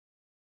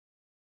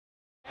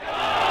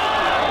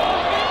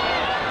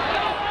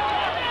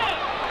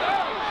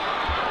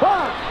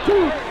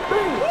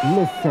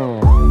listen.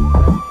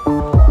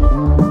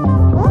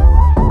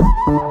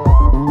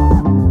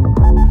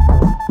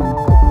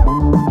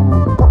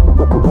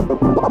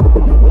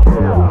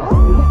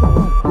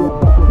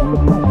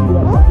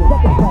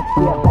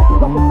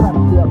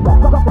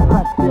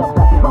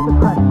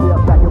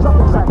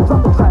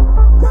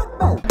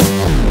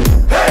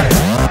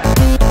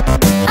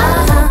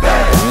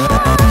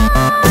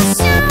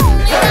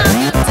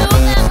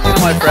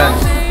 My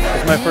friends,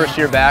 it's my first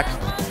year back,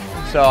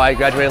 so I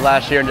graduated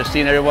last year, and just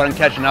seeing everyone and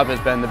catching up has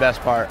been the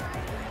best part.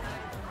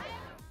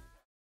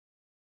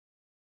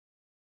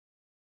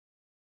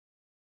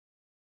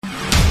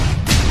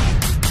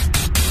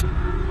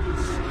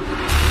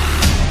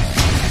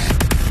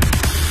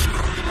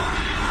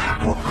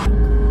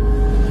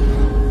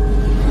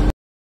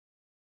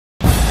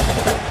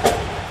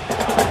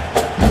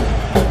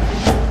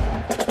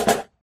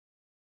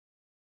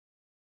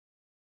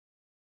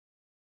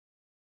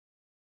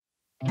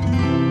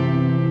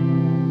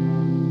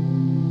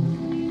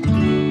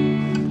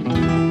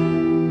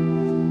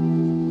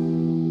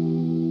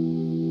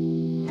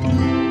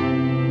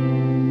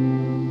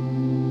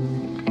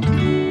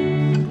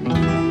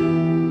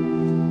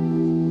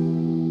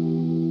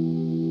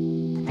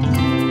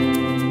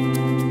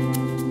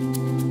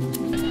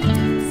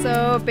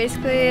 So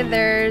basically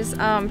there's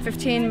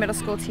 15 middle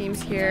school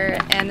teams here,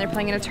 and they're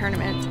playing in a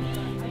tournament.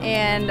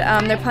 And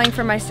they're playing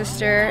for my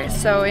sister.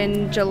 So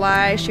in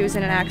July she was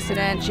in an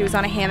accident. She was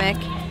on a hammock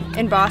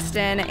in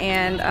Boston,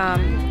 and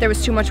there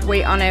was too much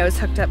weight on it. It was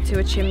hooked up to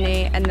a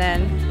chimney, and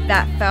then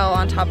that fell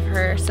on top of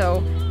her.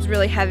 So it was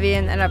really heavy,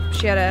 and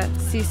she had a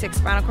C6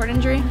 spinal cord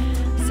injury.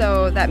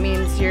 So that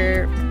means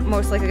you're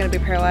most likely going to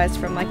be paralyzed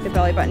from like the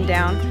belly button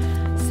down.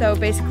 So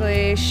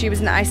basically she was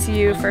in the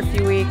ICU for a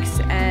few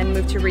weeks and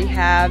moved to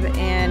rehab,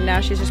 and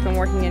now she's just been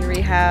working in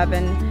rehab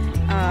and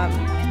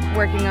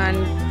working on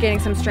gaining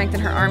some strength in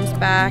her arms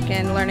back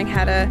and learning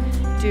how to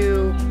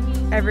do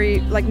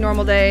every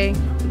normal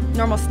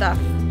stuff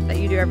that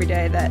you do every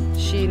day that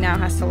she now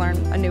has to learn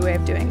a new way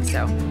of doing.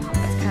 So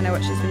that's kind of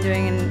what she's been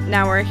doing, and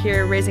now we're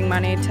here raising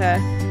money to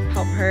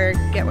help her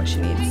get what she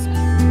needs.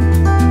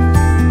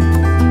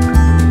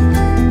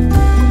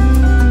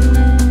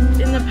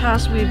 In the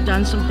past, we've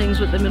done some things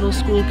with the middle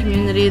school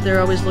community. They're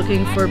always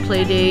looking for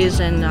play days,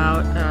 and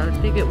I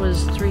think it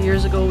was 3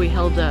 years ago we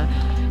held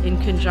in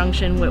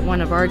conjunction with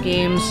one of our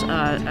games,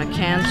 a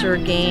cancer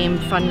game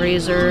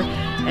fundraiser,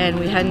 and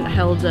we hadn't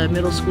held a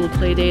middle school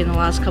play day in the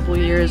last couple of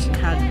years, and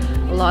had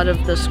a lot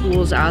of the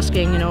schools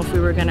asking, if we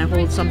were going to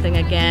hold something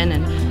again,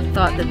 and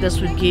thought that this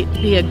would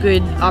be a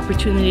good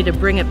opportunity to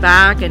bring it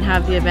back and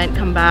have the event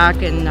come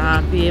back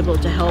and be able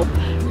to help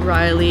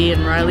Riley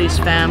and Riley's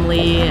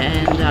family,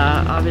 and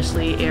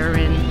obviously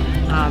Erin,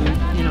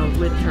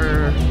 with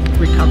her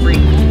recovery.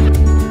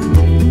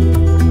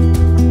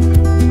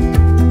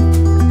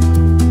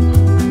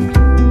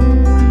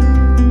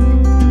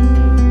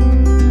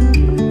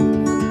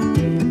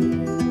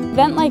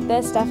 An event like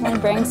this definitely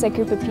brings a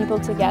group of people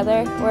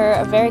together. We're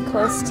a very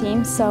close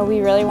team, so we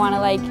really want to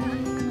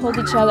hold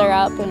each other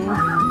up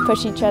and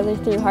push each other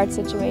through hard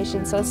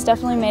situations. So it's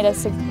definitely made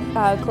us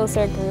a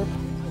closer group.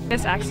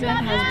 This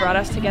accident has brought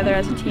us together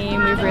as a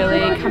team. We've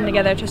really come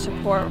together to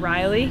support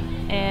Riley,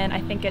 and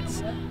I think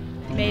it's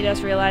made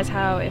us realize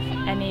how if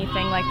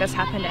anything like this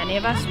happened to any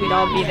of us, we'd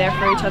all be there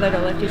for each other to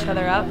lift each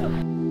other up.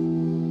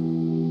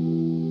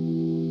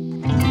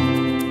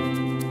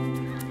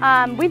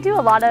 We do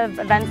a lot of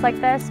events like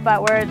this,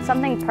 but where it's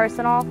something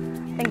personal,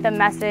 I think the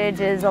message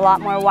is a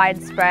lot more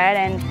widespread,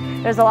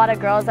 and there's a lot of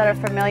girls that are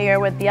familiar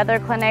with the other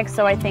clinics,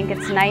 so I think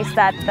it's nice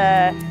that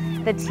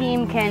the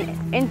team can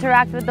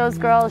interact with those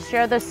girls,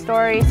 share the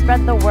story,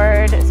 spread the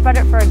word, spread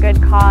it for a good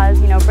cause,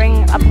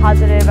 bring a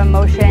positive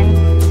emotion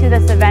to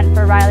this event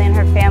for Riley and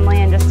her family,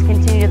 and just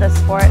continue the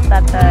support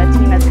that the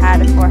team has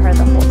had for her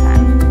the whole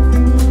time.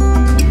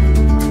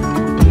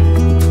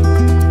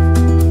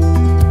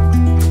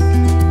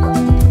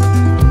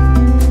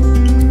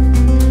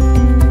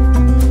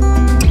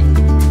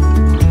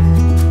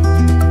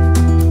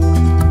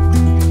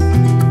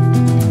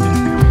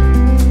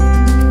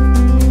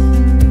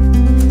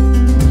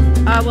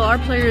 Well, our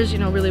players,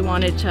 really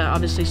wanted to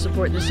obviously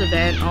support this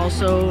event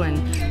also, and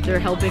they're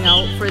helping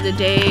out for the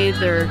day.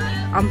 They're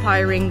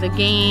umpiring the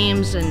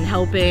games and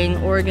helping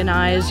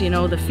organize,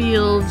 the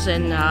fields,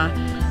 and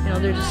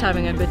they're just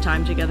having a good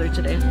time together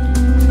today.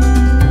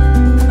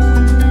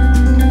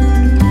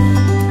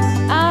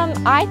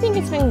 I think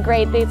it's been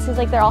great. It seems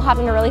like they're all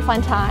having a really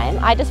fun time.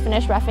 I just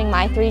finished reffing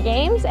my 3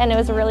 games, and it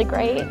was really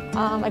great.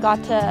 I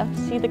got to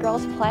see the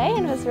girls play,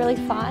 and it was really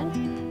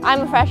fun.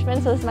 I'm a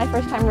freshman, so this is my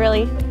first time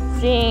really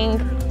seeing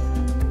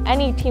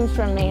any teams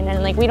from Maine,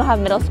 and we don't have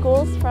middle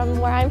schools from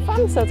where I'm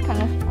from, so it's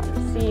kind of fun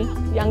to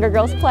see younger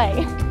girls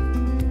play.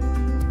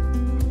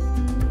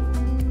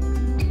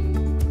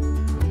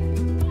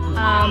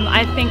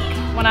 I think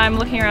when I'm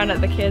looking around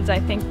at the kids, I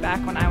think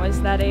back when I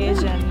was that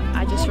age, and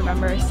I just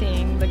remember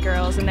seeing the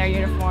girls in their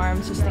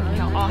uniforms, just thinking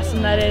how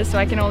awesome that is. So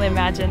I can only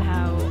imagine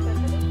how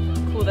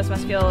cool this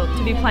must feel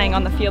to be playing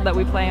on the field that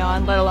we play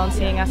on, let alone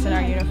seeing us in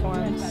our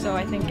uniforms. So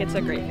I think it's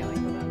a great feeling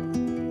for them.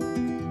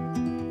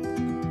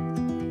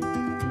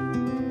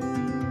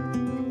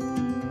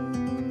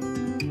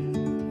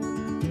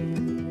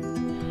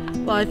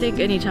 Well, I think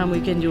anytime we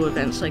can do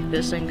events like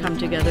this and come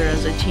together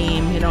as a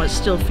team, you know, it's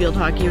still field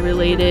hockey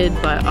related,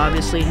 but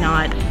obviously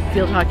not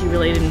field hockey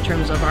related in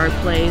terms of our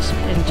plays.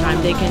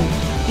 Anytime they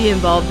can be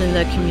involved in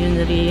the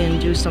community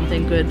and do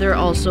something good. They're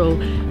also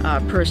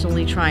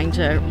personally trying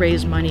to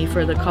raise money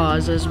for the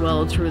cause as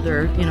well through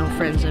their, you know,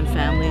 friends and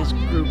families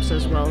groups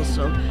as well.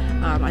 So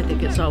I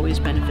think it's always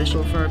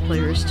beneficial for our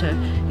players to,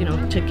 you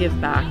know, to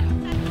give back.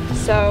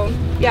 So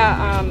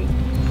yeah,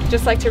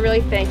 just like to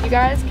really thank you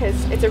guys,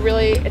 because it's a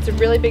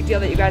really big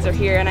deal that you guys are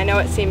here, and I know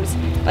it seems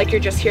like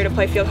you're just here to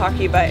play field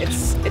hockey, but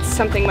it's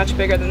something much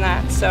bigger than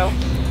that. So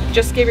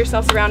just give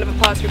yourselves a round of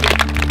applause for being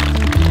here.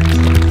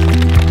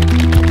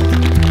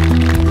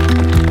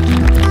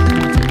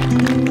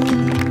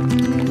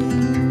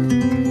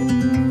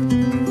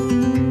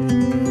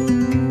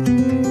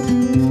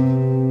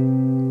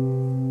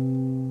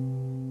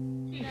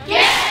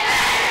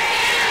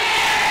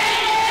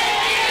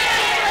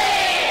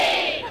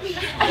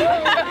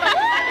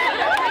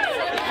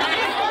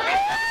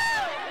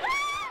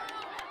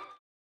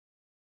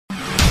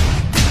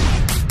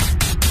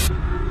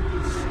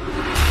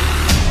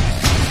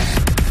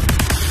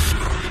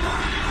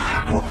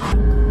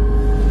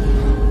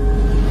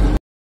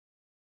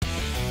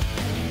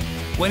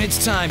 When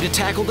it's time to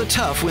tackle the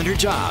tough winter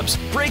jobs,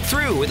 break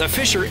through with a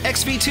Fisher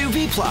XV2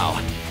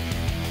 V-Plow.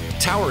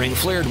 Towering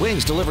flared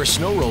wings deliver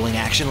snow rolling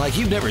action like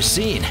you've never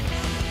seen.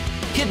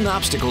 Hidden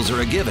obstacles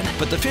are a given,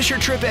 but the Fisher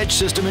Trip Edge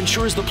system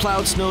ensures the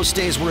plowed snow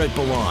stays where it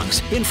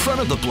belongs, in front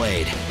of the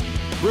blade.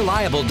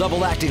 Reliable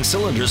double-acting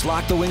cylinders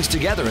lock the wings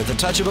together at the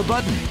touch of a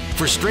button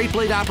for straight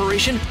blade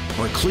operation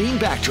or clean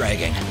back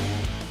dragging.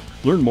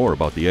 Learn more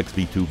about the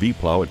XV2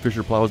 V-Plow at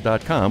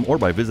fisherplows.com or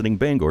by visiting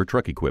Bangor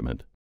Truck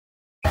Equipment.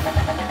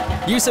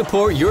 You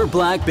support your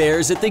Black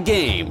Bears at the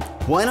game.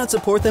 Why not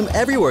support them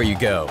everywhere you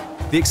go?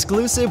 The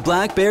exclusive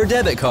Black Bear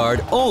debit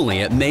card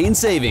only at Maine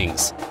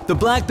Savings. The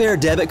Black Bear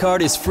debit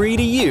card is free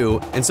to you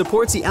and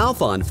supports the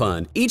Alphon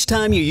Fund each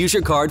time you use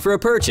your card for a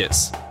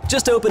purchase.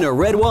 Just open a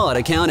Red Wallet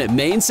account at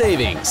Maine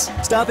Savings.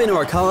 Stop into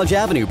our College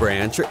Avenue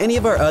branch or any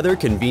of our other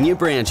convenient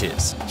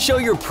branches. Show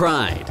your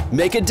pride.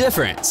 Make a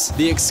difference.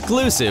 The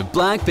exclusive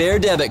Black Bear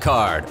debit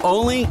card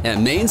only at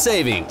Maine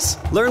Savings.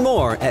 Learn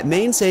more at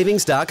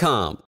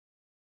mainsavings.com.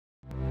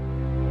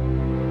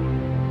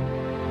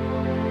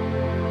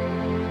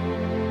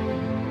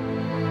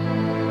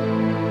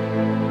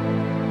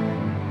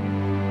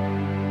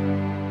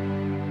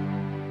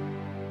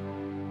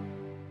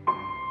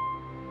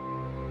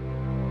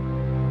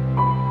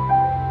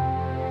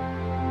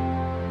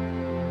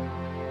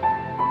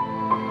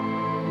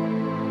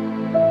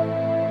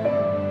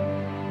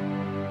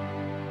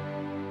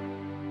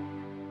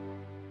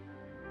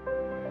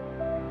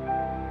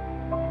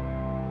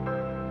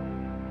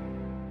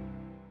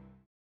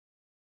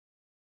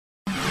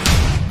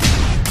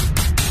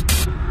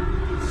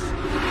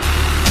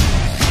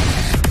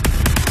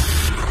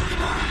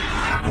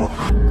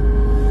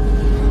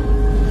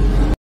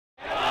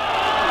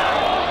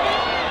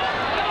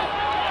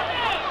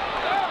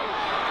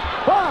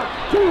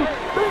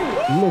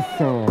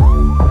 Listen.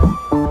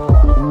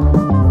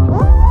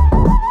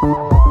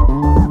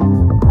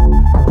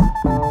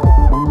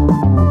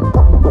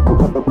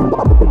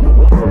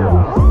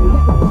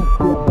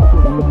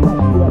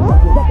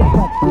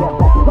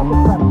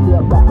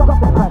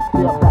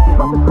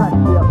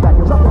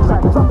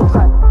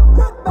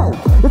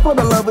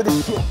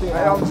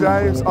 Hey, I'm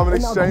James. I'm an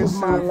exchange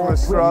student from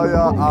Australia.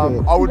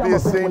 I would be a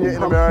senior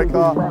in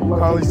America,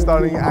 currently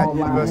studying at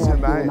University of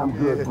Maine. And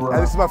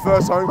this is my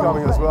first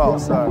homecoming as well,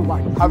 so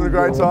having a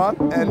great time.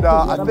 And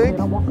I think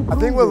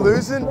we're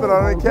losing, but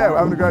I don't care. We're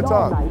having a great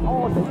time.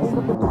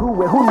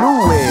 Who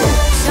knew it?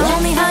 Show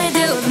me how you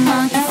do the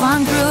monkey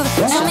fun groove.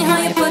 Show me how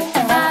you put the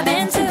vibe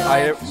into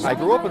it. I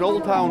grew up in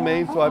Old Town,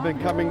 Maine, so I've been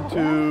coming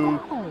to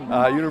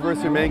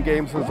University of Maine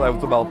games since I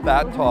was about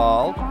that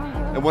tall.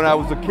 And when I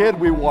was a kid,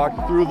 we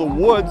walked through the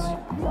woods,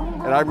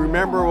 and I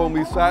remember when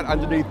we sat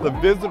underneath the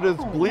visitors'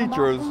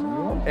 bleachers,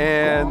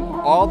 and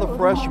all the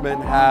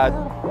freshmen had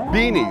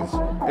beanies,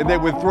 and they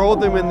would throw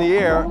them in the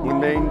air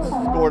when Maine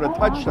scored a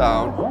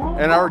touchdown,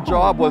 and our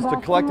job was to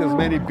collect as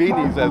many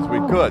beanies as we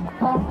could.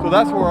 So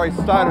that's where I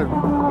started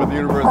with the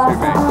University of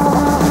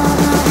Maine.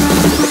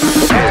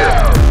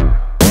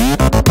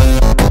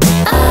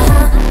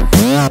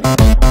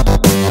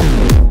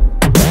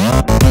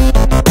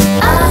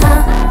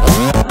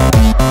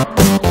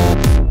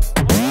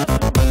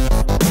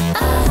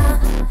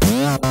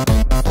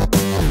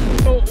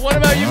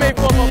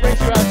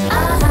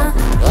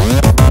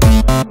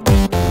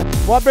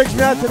 What brings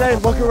me out today?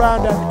 Look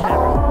around at the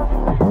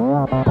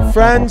camera.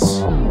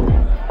 Friends,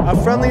 a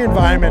friendly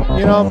environment.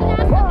 You know,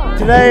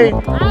 today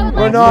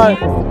we're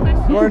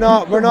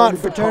not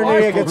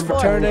fraternity against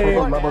fraternity.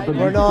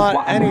 We're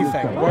not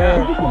anything.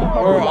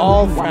 We're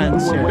all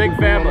friends here. Big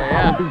family,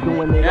 yeah.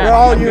 We're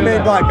all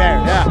UMaine Black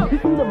Bears. Yeah.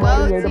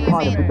 Go to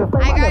UMaine.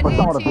 I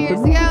graduated 2 years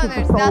ago.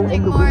 There's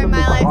nothing more in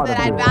my life that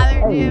I'd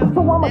rather do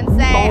than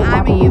say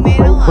I'm a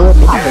UMaine alum.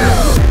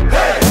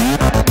 Hey!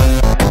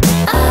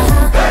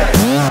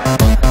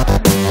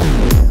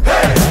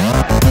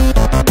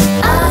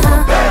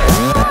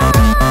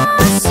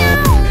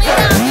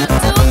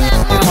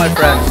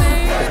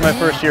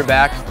 first year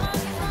back,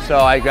 so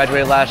I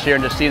graduated last year,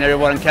 and just seeing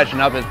everyone catching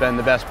up has been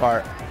the best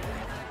part.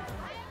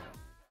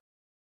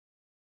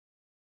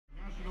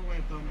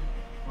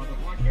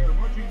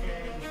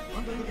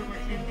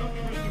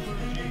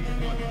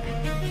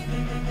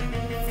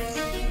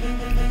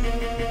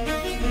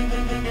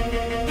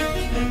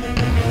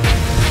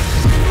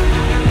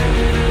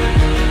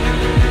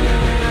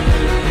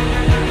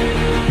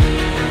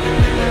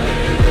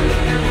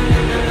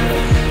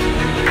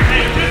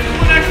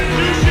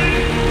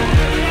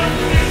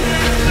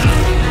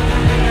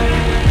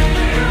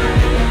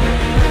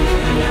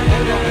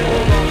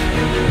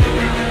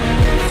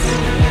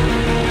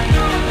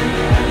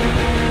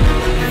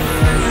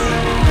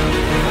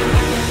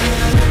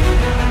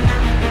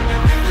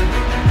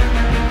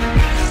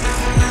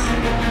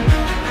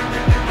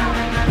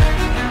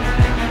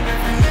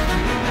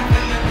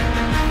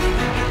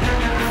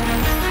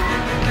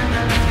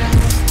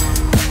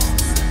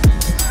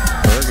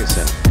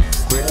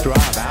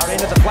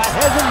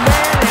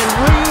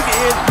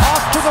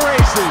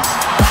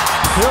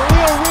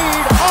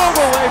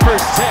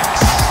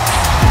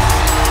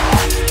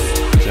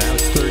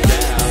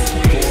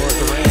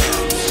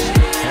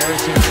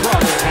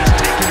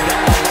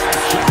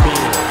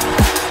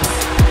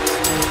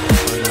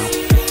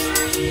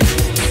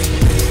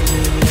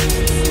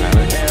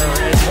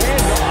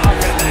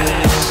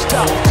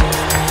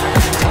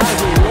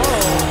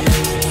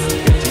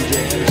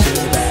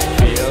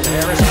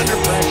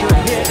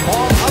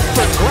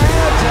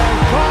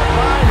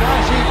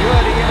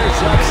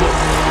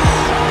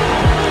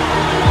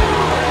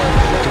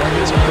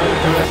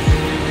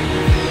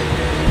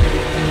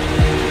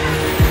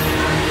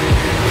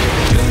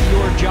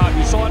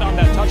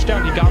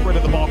 He got rid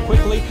of the ball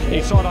quickly.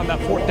 He saw it on that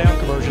fourth down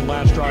conversion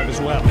last drive as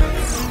well.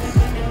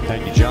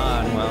 Thank you,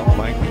 John. Well,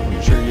 Mike,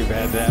 I'm sure you've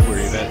had that where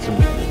you've had some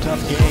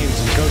tough games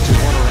and coaches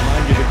want to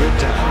remind you the good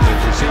times. As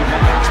you see,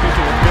 Mike,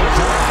 speaking of good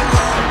times,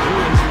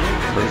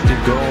 first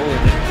and goal,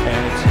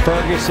 and it's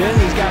Ferguson.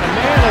 He's got a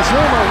man as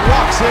Homer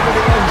walks into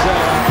the end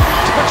zone.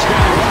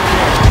 Touchdown,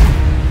 Rockets.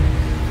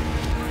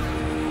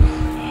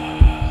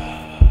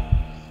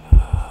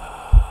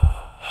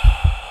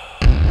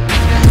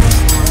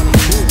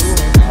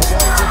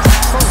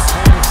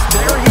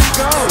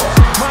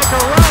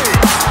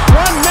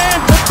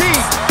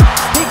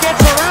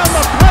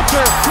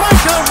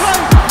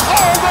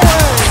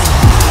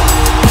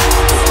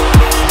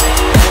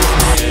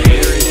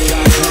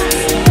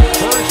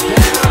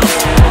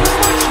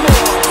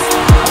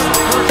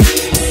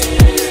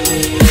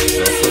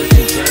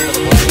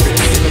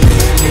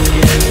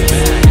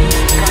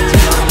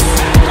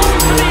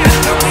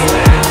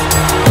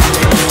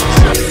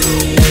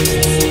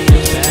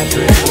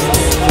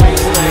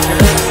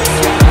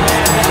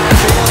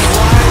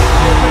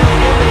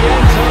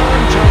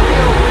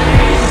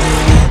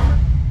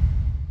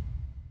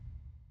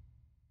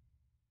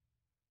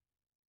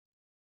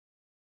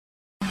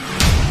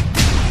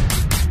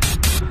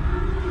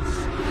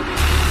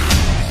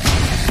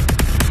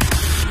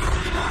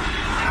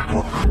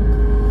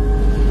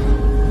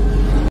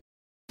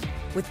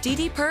 With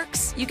DD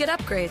Perks, you get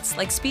upgrades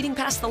like speeding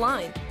past the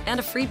line and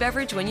a free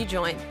beverage when you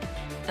join.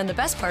 And the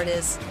best part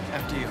is,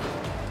 after you,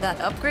 that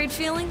upgrade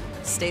feeling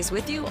stays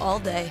with you all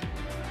day.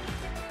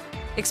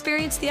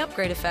 Experience the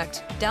upgrade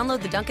effect.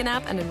 Download the Dunkin'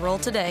 app and enroll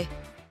today.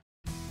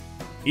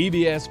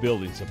 EBS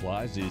Building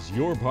Supplies is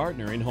your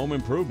partner in home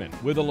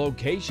improvement with a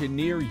location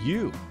near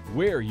you.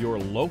 We're your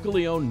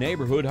locally owned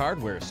neighborhood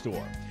hardware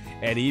store.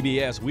 At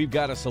EBS, we've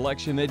got a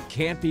selection that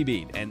can't be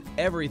beat and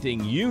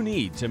everything you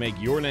need to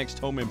make your next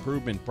home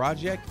improvement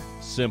project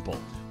simple.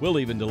 We'll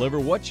even deliver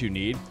what you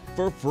need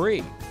for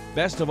free.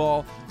 Best of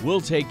all,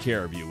 we'll take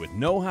care of you with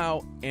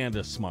know-how and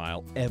a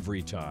smile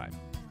every time,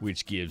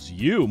 which gives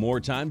you more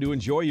time to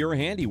enjoy your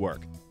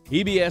handiwork.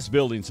 EBS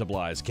Building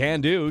Supplies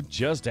can do,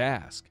 just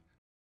ask.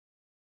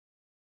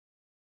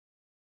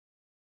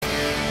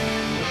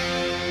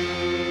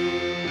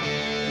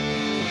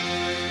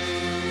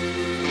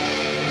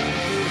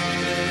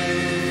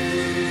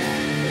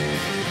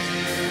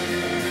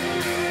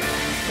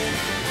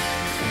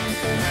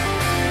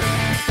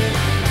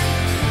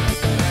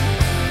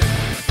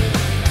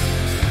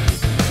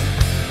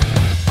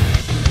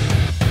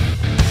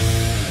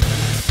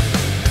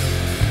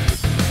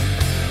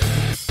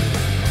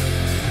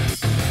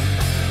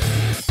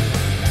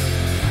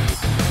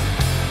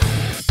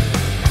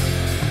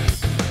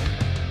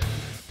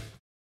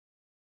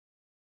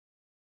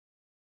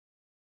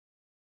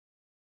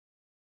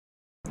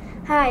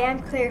 Hi,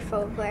 I'm Claire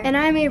Fogler. And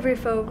I'm Avery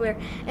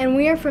Fogler, and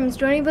we are from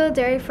Stonyville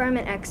Dairy Farm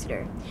in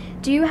Exeter.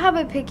 Do you have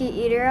a picky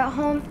eater at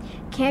home?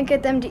 Can't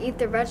get them to eat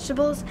their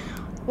vegetables?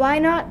 Why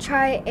not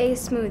try a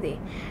smoothie?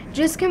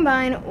 Just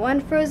combine 1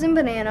 frozen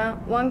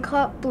banana, 1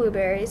 cup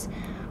blueberries,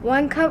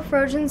 1 cup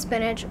frozen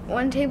spinach,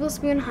 1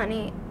 tablespoon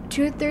honey,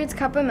 2/3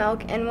 cup of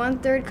milk, and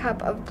 1/3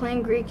 cup of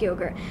plain Greek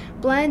yogurt.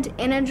 Blend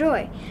and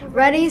enjoy.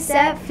 Ready,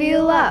 set,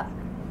 fuel up.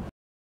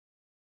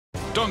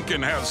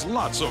 Dunkin' has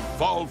lots of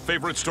fall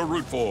favorites to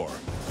root for.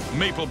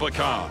 Maple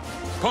pecan,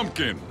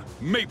 pumpkin,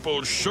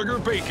 maple sugar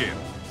bacon,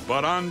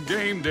 But on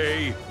game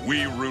day,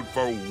 we root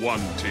for one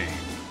team.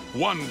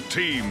 One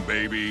team,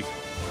 baby.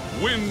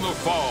 Win the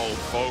fall,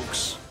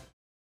 folks.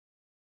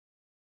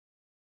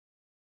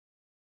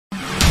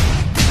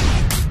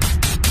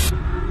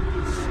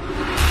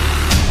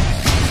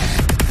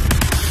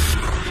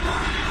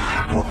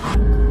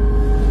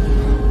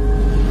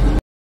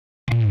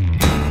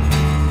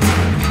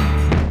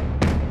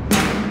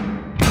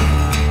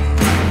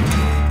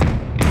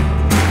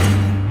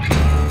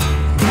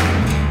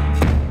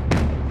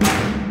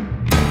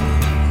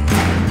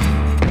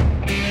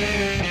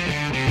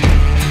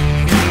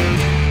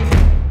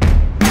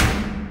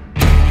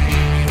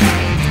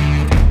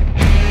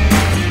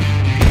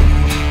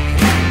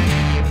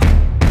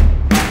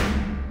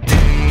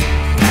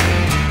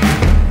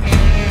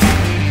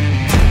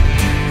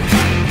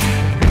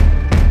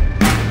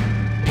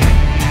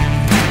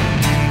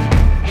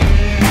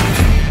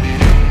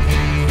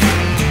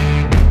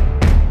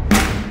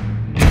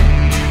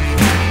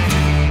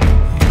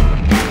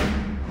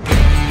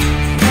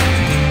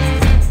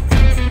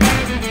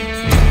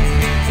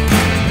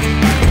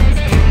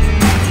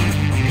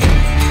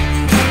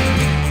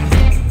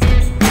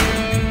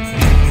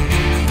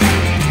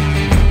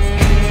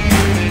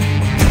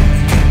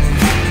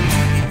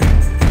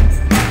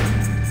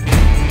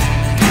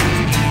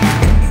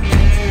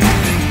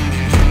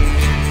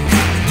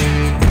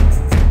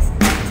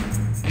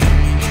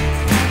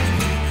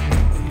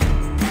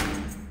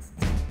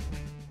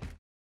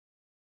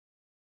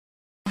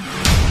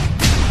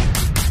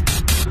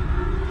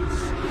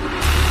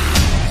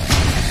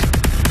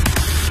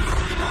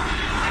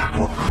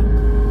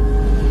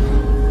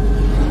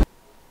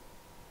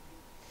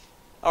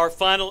 Our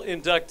final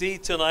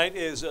inductee tonight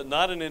is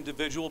not an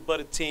individual but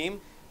a team,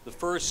 the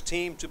first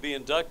team to be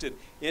inducted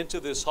into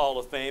this Hall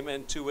of Fame,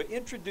 and to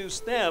introduce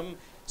them,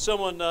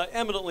 someone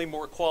eminently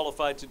more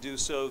qualified to do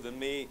so than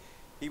me.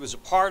 He was a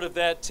part of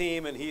that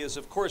team, and he is,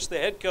 of course, the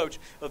head coach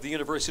of the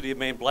University of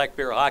Maine Black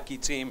Bear hockey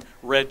team,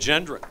 Red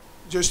Gendron.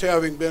 Just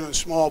having been a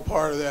small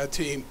part of that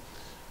team,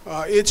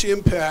 its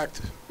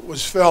impact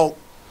was felt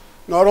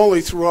not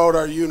only throughout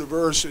our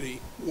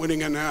university,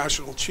 winning a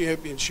national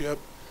championship,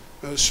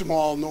 a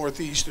small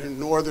northeastern,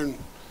 northern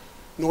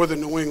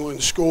New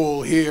England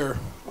school here,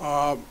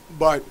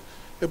 but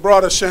it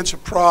brought a sense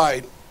of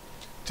pride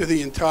to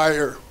the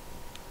entire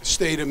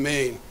state of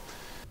Maine.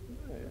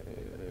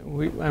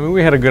 I mean,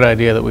 we had a good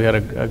idea that we had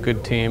a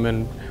good team,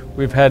 and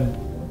we've had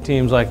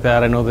teams like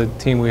that. I know the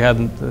team we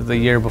had the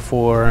year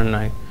before, and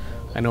I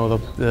know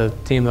the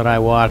team that I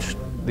watched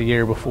the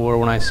year before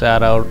when I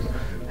sat out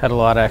had a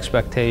lot of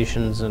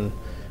expectations, and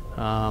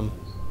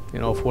you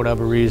know, for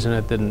whatever reason,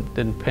 it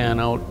didn't pan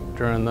out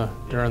during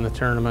the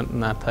tournament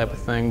and that type of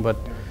thing. But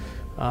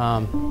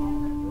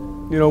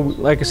you know,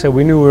 like I said,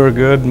 we knew we were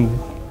good, and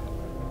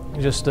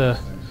just you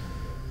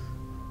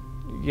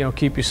know,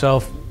 keep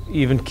yourself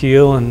even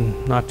keel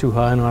and not too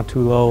high, not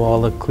too low, all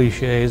the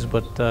cliches,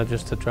 but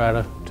just to try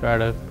to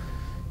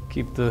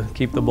keep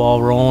the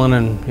ball rolling.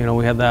 And you know,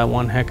 we had that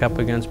one hiccup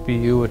against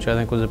BU, which I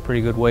think was a pretty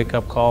good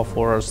wake-up call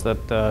for us,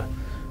 that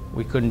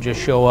we couldn't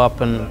just show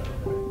up and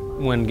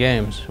win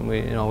games.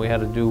 We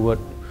had to do what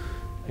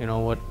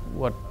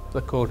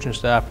the coaching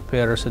staff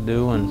prepared us to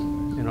do,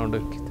 and you know,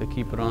 to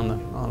keep it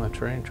on the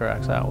train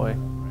tracks that way.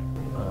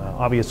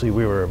 Obviously,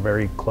 we were a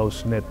very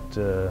close-knit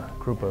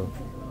group of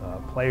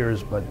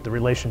players, but the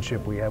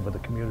relationship we have with the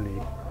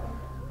community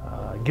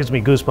gives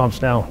me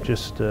goosebumps now.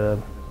 Just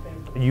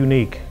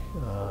unique.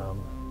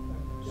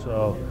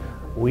 So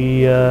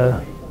we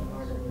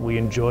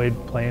enjoyed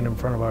playing in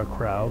front of our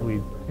crowd.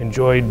 We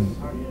enjoyed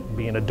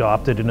being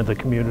adopted into the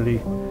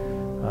community,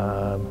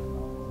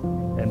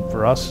 and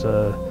for us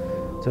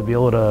to be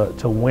able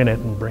to win it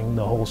and bring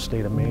the whole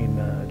state of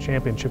Maine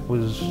championship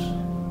was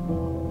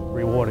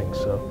rewarding.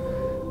 So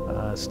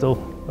still,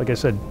 like I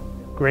said,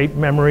 great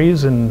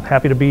memories, and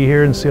happy to be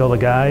here and see all the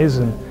guys,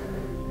 and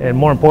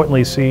more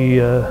importantly, see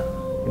you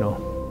know,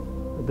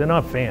 they're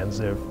not fans,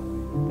 they're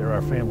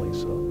our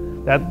families. So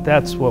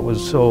that's what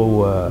was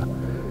so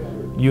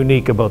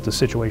unique about the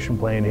situation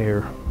playing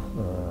here.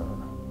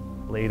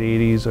 Late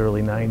 80s,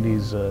 early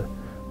 90s,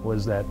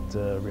 was that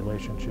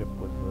relationship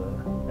with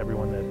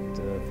everyone that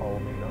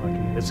followed Maine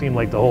hockey. It seemed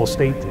like the whole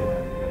state did.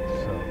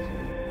 So.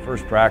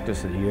 First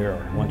practice of the year,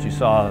 once you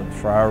saw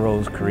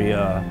Ferraros,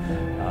 Correa,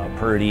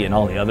 Purdy, and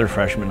all the other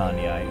freshmen on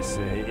the ice,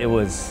 it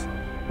was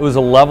a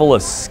level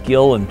of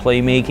skill and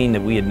playmaking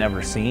that we had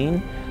never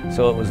seen.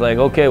 So it was like,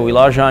 okay, we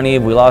lost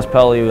Jean-Yves, we lost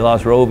Pelly, we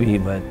lost Roby,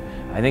 but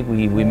I think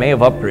we may have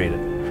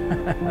upgraded.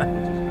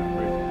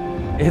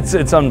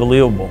 It's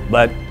unbelievable.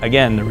 But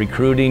again, the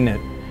recruiting that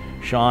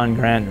Sean,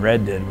 Grant, and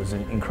Red did was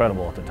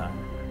incredible at the time.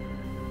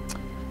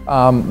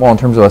 Well, in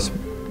terms of us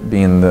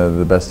being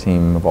the best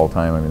team of all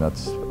time, I mean,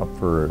 that's up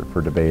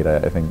for debate.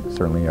 I think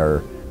certainly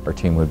our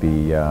team would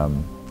be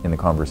in the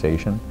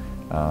conversation.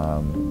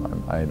 I'm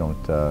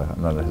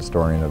not a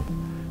historian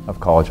of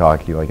college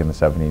hockey like in the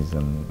 70s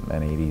and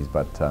 80s,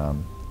 but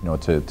you know,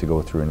 to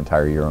go through an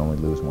entire year and only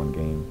lose one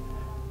game,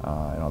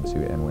 and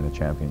obviously win a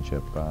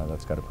championship,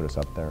 that's got to put us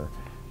up there.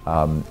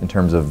 In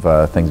terms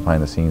of things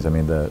behind the scenes, I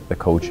mean, the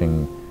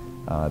coaching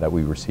that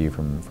we receive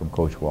from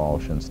Coach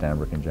Walsh and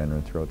Stanbrook and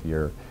Jenron throughout the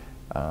year,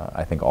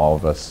 I think all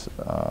of us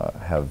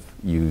have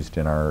used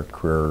in our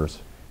careers,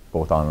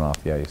 both on and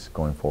off the ice,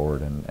 going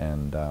forward,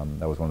 and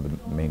that was one of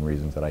the main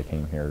reasons that I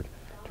came here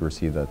to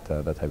receive that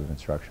type of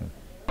instruction.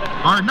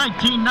 Our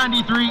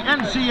 1993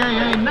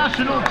 NCAA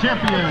National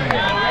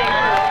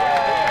Champion.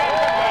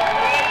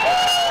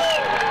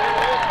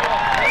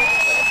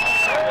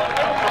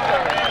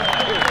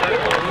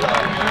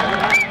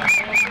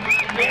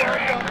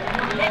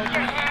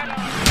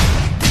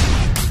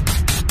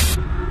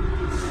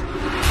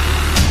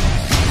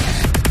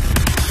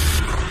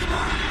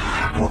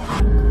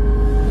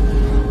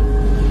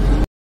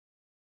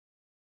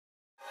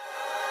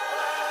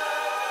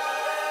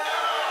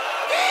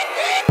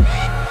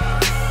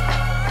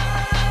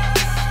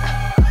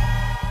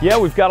 Yeah,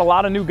 we've got a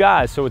lot of new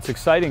guys, so it's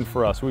exciting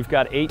for us. We've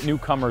got 8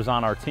 newcomers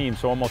on our team,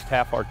 so almost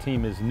half our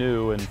team is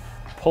new, and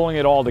pulling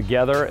it all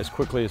together as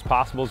quickly as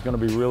possible is going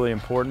to be really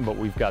important, but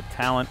we've got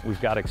talent,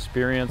 we've got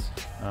experience,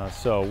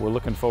 so we're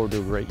looking forward to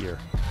a great year.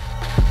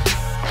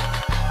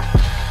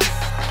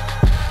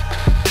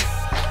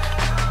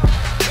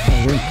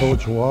 I think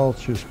Coach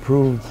Walsh has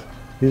proved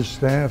his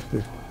staff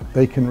that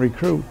they can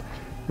recruit.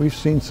 We've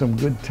seen some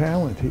good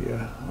talent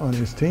here on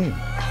his team.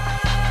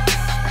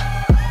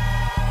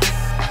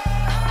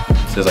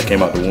 Since I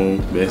came out the womb,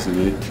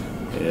 basically.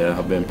 Yeah,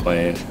 I've been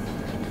playing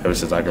ever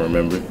since I can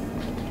remember.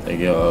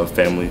 And,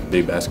 family,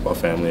 big basketball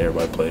family,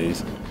 everybody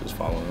plays, just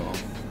following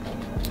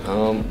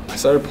along. I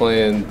started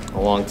playing a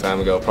long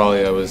time ago.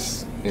 Probably I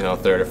was,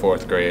 3rd or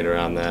 4th grade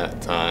around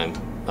that time.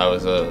 I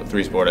was a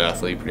 3-sport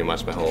athlete pretty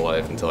much my whole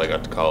life until I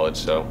got to college,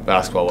 so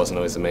basketball wasn't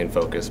always the main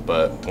focus,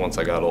 but once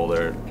I got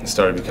older, it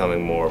started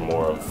becoming more and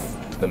more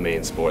of the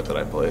main sport that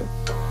I played.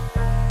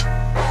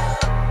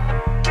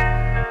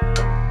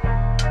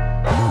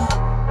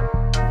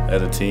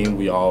 As a team,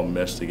 we all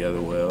mesh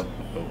together well.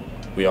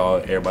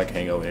 Everybody can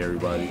hang out with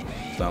everybody.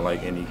 It's not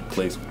like any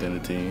cliques within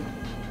the team.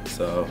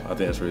 So I think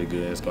that's really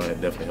good. It's going to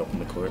definitely help on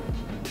the court.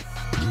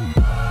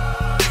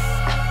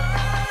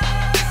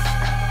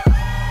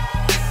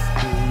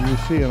 You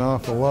see an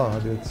awful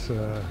lot. It's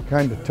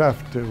kind of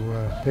tough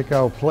to pick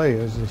out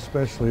players,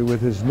 especially with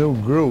his new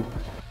group.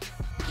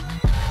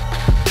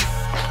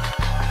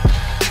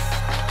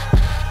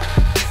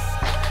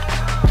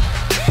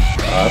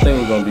 I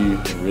think we're going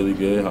to be really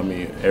good. I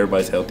mean,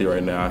 everybody's healthy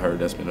right now. I heard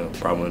that's been a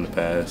problem in the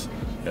past.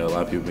 A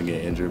lot of people have been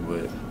getting injured,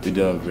 but we've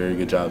done a very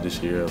good job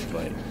this year of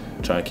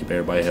trying to keep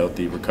everybody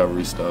healthy,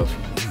 recovery stuff.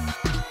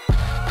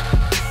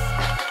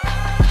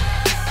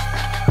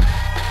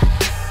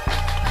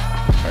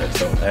 All right,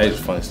 so that's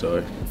a funny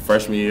story.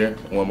 Freshman year,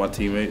 one of my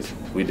teammates,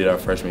 we did our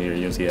freshman year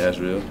at UNC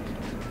Asheville,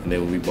 and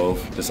then we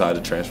both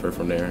decided to transfer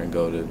from there and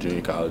go to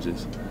junior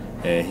colleges.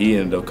 And he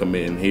ended up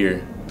committing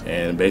here.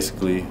 And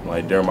basically,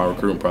 during my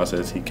recruiting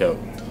process, he kept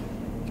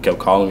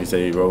calling me,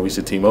 saying, "Bro, we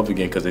should team up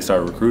again," because they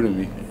started recruiting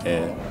me.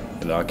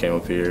 And I came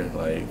up here,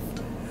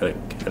 had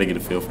to get a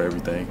feel for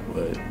everything.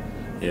 But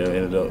yeah,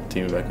 ended up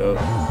teaming back up.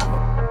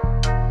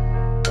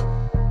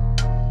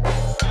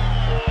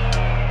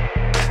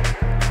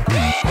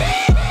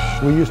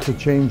 We used to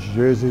change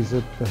jerseys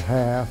at the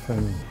half,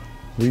 and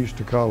we used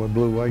to call it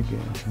blue-white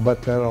games.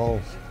 But that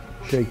all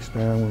shakes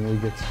down when we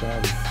get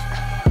started.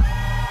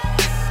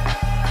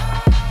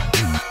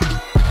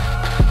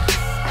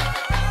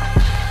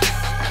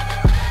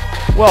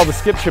 Well, the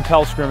Skip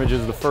Chappelle Scrimmage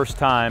is the first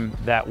time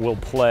that we'll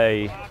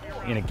play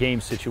in a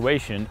game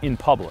situation in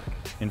public,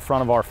 in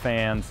front of our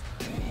fans.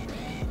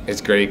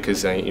 It's great because,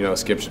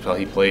 Skip Chappelle,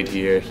 he played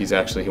here. He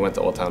went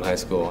to Old Town High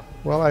School.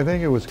 Well, I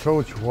think it was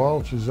Coach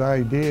Walsh's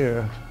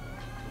idea.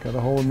 Got a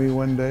hold of me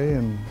one day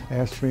and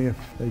asked me if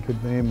they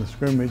could name the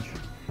scrimmage.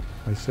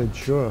 I said,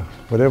 sure.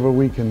 Whatever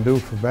we can do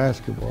for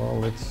basketball,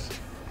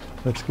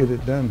 let's get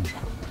it done.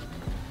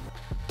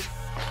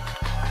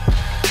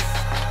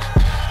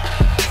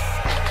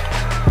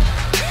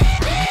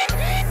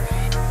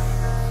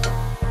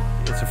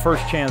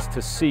 First chance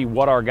to see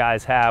what our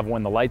guys have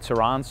when the lights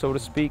are on, so to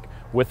speak,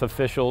 with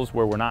officials,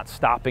 where we're not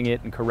stopping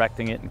it and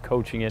correcting it and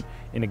coaching it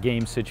in a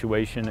game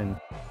situation.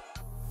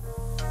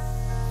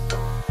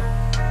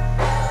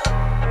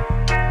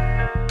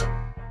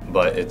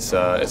 But it's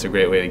a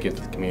great way to get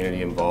the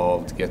community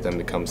involved, get them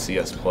to come see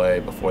us play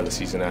before the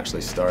season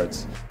actually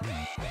starts.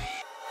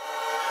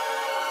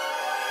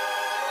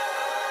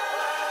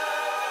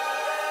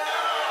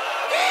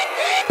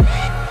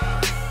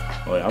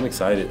 I'm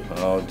excited.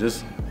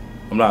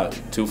 I'm not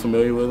too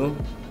familiar with them,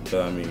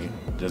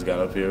 just got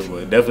up here,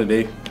 but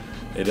definitely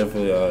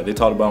they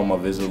talked about my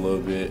visit a little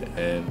bit,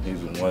 and he's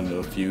one of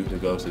the few to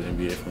go to the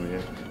NBA from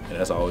here, and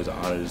that's always an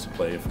honor just to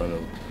play in front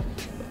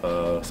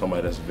of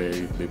somebody that's a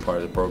very big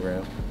part of the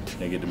program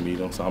and get to meet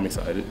them, so I'm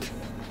excited.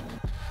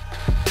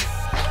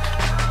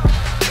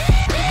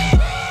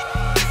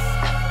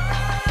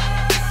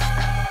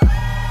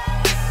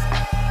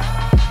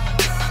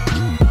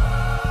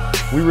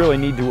 We really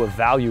need to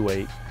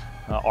evaluate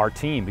our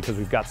team because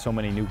we've got so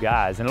many new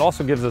guys, and it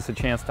also gives us a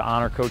chance to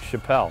honor Coach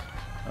Chappelle.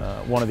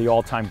 one of the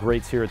all-time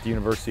greats here at the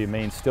University of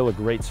Maine, still a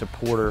great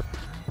supporter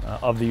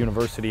of the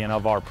university and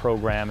of our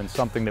program, and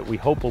something that we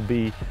hope will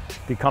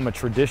become a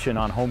tradition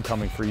on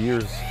homecoming for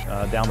years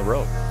down the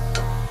road.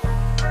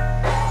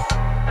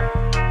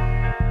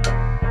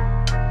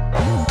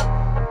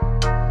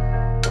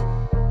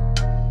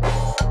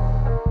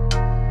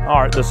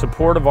 All right, the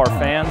support of our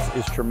fans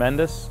is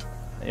tremendous.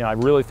 I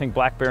really think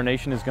Black Bear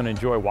Nation is going to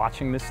enjoy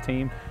watching this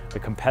team. The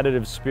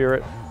competitive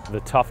spirit, the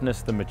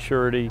toughness, the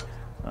maturity.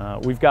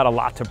 We've got a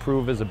lot to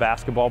prove as a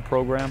basketball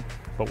program,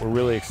 but we're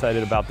really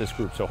excited about this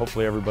group, so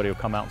hopefully everybody will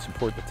come out and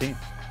support the team.